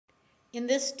In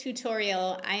this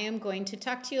tutorial, I am going to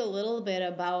talk to you a little bit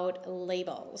about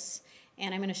labels.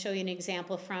 And I'm going to show you an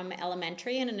example from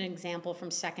elementary and an example from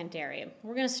secondary.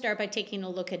 We're going to start by taking a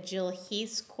look at Jill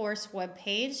Heath's course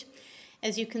webpage.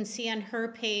 As you can see on her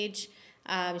page,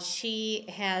 she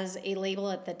has a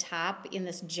label at the top in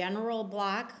this general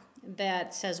block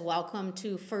that says welcome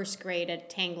to first grade at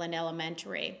Tangland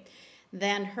Elementary.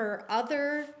 Then her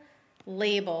other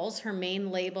labels, her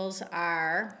main labels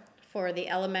are, for the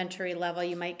elementary level,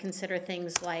 you might consider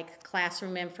things like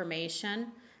classroom information,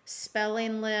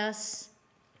 spelling lists,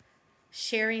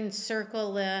 sharing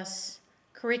circle lists,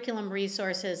 curriculum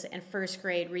resources, and first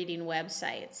grade reading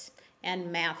websites,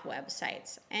 and math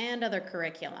websites, and other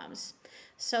curriculums.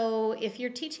 So if you're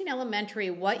teaching elementary,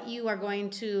 what you are going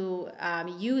to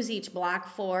use each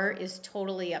block for is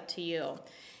totally up to you.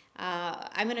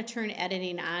 I'm going to turn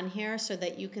editing on here so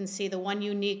that you can see the one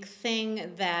unique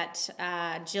thing that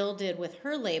Jill did with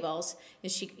her labels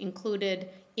is she included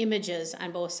images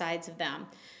on both sides of them.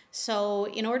 So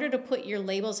in order to put your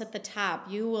labels at the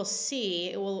top, you will see,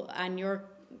 it will on your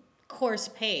course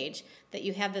page, that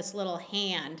you have this little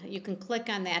hand. You can click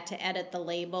on that to edit the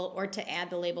label or to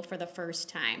add the label for the first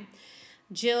time.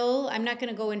 Jill, I'm not going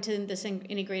to go into this in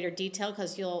any greater detail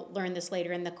because you'll learn this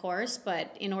later in the course,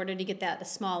 but in order to get that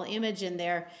small image in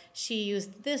there, she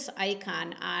used this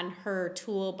icon on her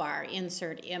toolbar,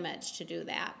 insert image, to do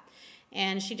that.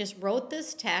 And she just wrote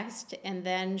this text, and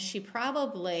then she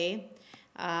probably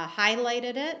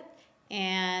highlighted it,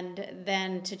 and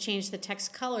then to change the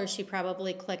text color, she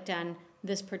probably clicked on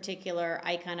this particular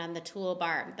icon on the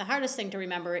toolbar. The hardest thing to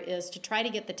remember is to try to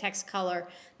get the text color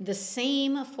the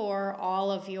same for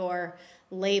all of your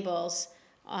labels,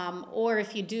 or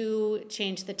if you do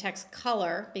change the text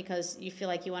color because you feel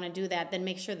like you want to do that, then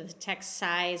make sure that the text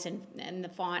size and the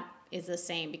font is the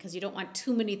same, because you don't want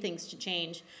too many things to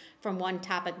change from one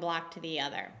topic block to the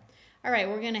other. All right,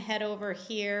 we're going to head over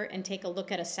here and take a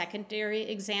look at a secondary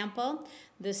example.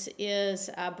 This is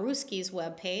Brewski's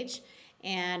webpage.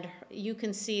 And you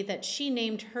can see that she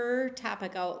named her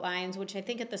topic outlines, which I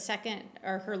think at the second,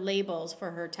 or her labels for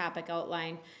her topic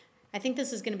outline. I think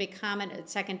this is going to be common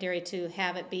at secondary to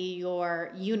have it be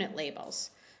your unit labels.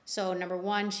 So number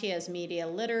one, she has media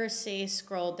literacy.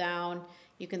 Scroll down,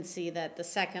 you can see that the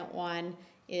second one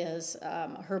is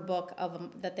her book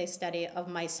that they study, Of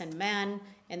Mice and Men,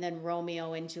 and then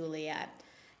Romeo and Juliet.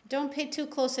 Don't pay too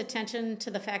close attention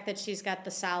to the fact that she's got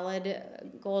the solid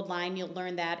gold line. You'll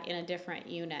learn that in a different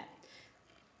unit.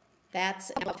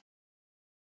 That's how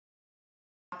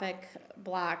topic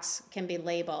blocks can be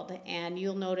labeled. And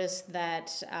you'll notice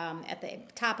that at the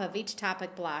top of each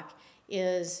topic block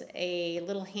is a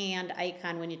little hand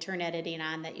icon when you turn editing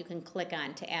on that you can click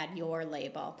on to add your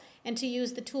label. And to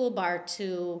use the toolbar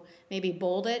to maybe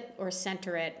bold it or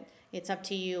center it, it's up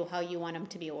to you how you want them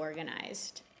to be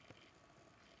organized.